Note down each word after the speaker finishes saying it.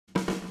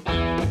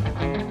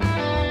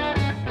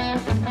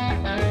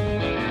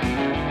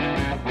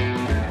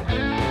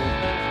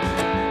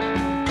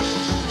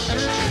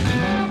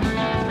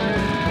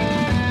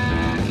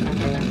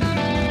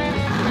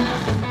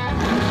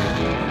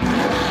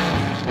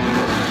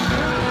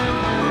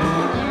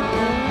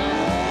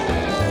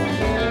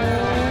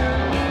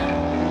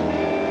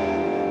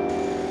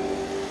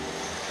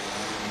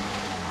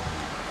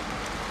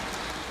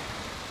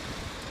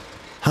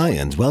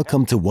and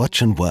welcome to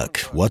Watch and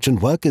Work. Watch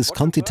and Work is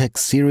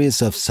ContiTech's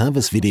series of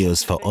service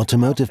videos for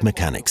automotive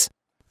mechanics.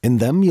 In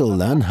them you'll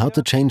learn how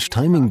to change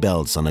timing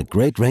belts on a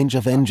great range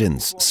of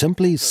engines,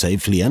 simply,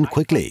 safely and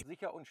quickly.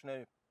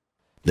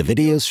 The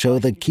videos show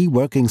the key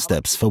working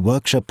steps for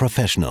workshop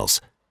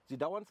professionals. Sie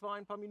dauern zwar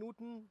ein paar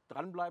Minuten,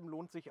 dranbleiben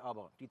lohnt sich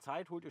aber. Die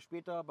Zeit holt ihr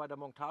später bei der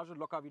Montage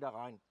locker wieder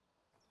rein.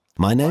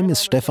 My name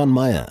is Stefan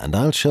Meyer and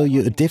I'll show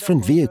you a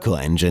different vehicle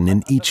engine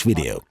in each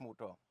video.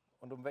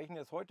 Und welchen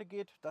es heute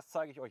geht, das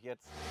zeige ich euch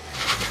jetzt.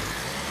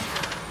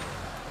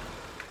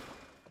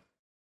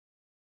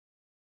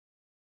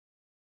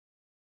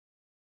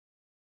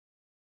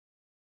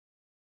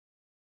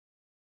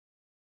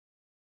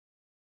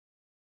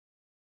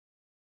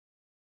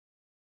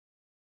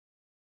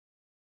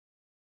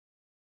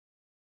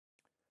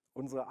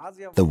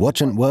 The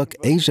Watch and Work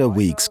Asia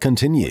weeks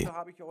continue.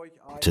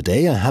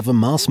 Today I have a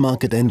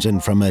mass-market engine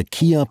from a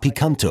Kia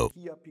Picanto.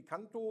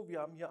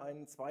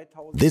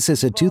 This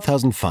is a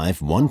 2005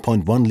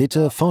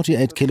 1.1-liter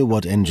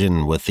 48kw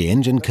engine with the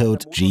engine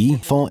code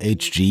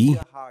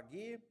G4HG,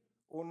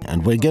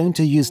 and we're going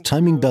to use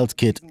timing belt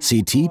kit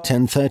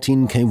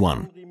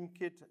CT1013K1.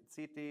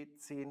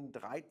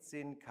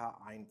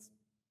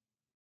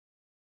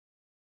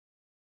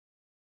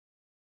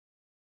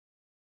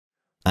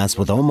 As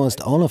with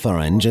almost all of our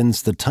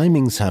engines, the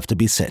timings have to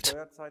be set.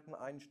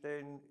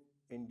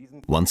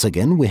 Once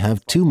again, we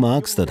have two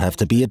marks that have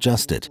to be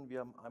adjusted.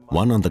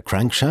 One on the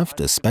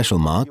crankshaft, a special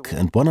mark,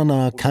 and one on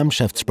our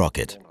camshaft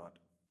sprocket.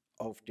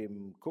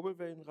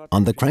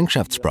 On the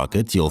crankshaft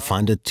sprocket, you'll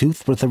find a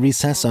tooth with a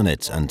recess on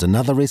it and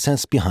another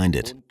recess behind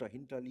it.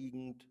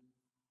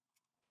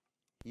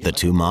 The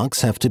two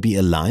marks have to be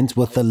aligned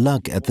with the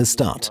lug at the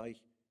start.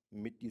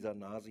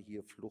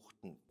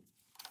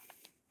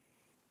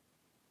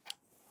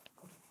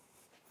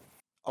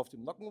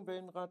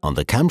 On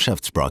the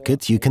camshaft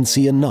sprocket, you can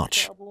see a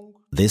notch.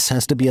 This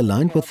has to be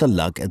aligned with the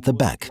lug at the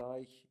back.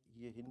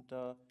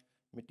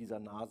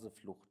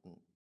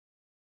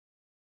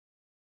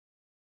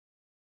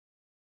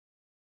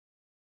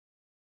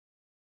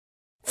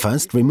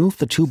 First, remove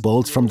the two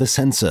bolts from the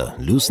sensor,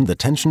 loosen the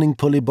tensioning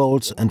pulley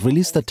bolts and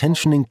release the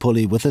tensioning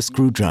pulley with a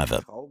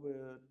screwdriver.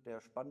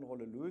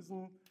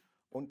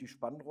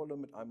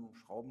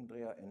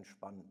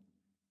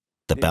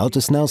 The belt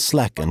is now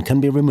slack and can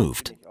be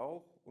removed.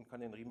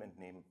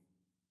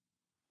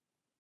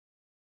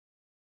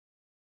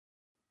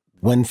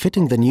 When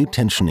fitting the new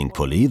tensioning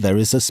pulley, there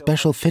is a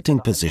special fitting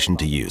position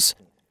to use.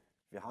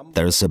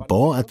 There is a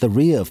bore at the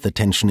rear of the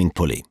tensioning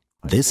pulley.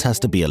 This has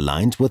to be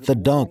aligned with the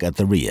dog at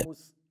the rear.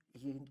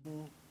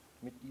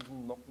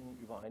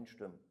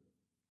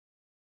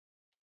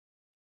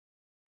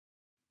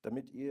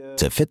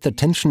 To fit the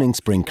tensioning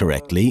spring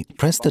correctly,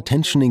 press the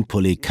tensioning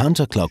pulley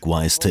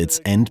counterclockwise to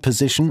its end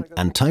position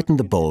and tighten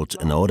the bolt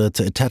in order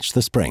to attach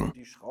the spring.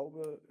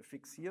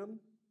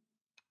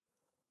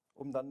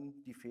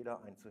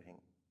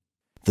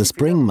 The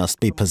spring must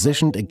be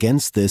positioned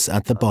against this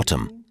at the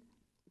bottom.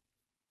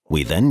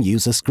 We then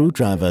use a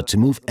screwdriver to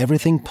move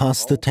everything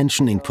past the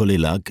tensioning pulley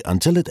lug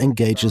until it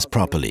engages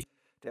properly.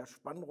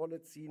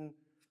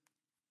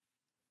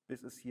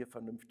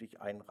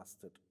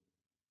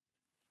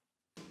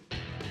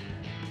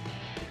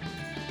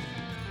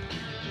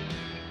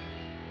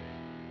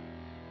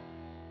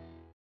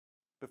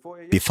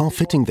 Before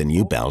fitting the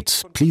new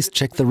belt, please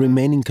check the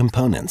remaining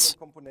components.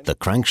 The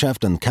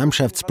crankshaft and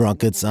camshaft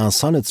sprockets are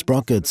solid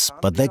sprockets,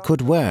 but they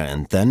could wear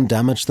and then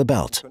damage the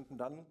belt.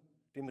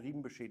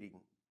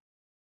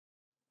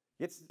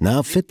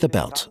 Now fit the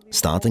belt.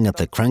 Starting at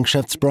the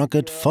crankshaft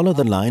sprocket, follow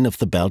the line of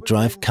the belt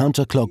drive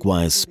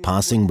counterclockwise,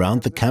 passing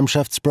round the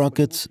camshaft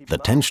sprocket, the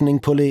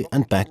tensioning pulley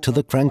and back to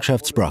the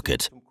crankshaft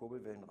sprocket.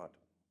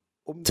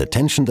 To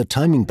tension the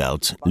timing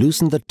belt,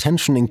 loosen the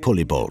tensioning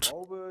pulley bolt.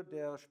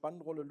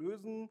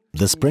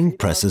 The spring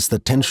presses the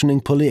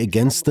tensioning pulley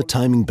against the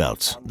timing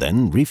belt,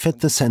 then refit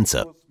the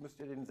sensor.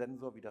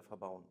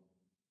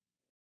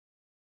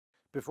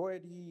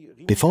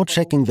 Before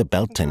checking the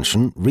belt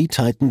tension,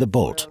 retighten the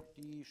bolt.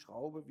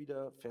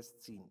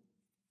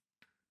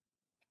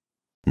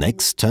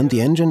 Next, turn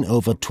the engine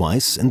over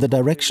twice in the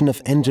direction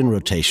of engine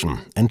rotation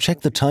and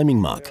check the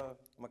timing mark.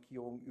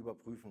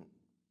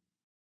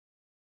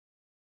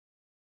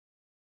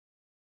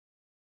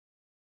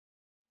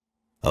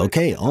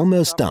 Okay,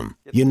 almost done.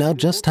 You now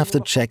just have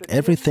to check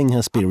everything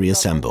has been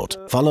reassembled.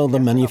 Follow the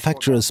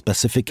manufacturer's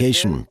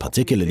specification,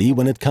 particularly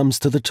when it comes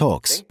to the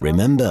torques.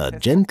 Remember,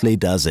 gently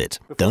does it.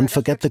 Don't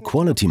forget the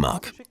quality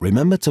mark.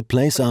 Remember to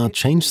place our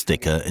change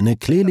sticker in a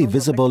clearly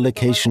visible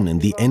location in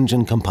the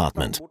engine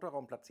compartment.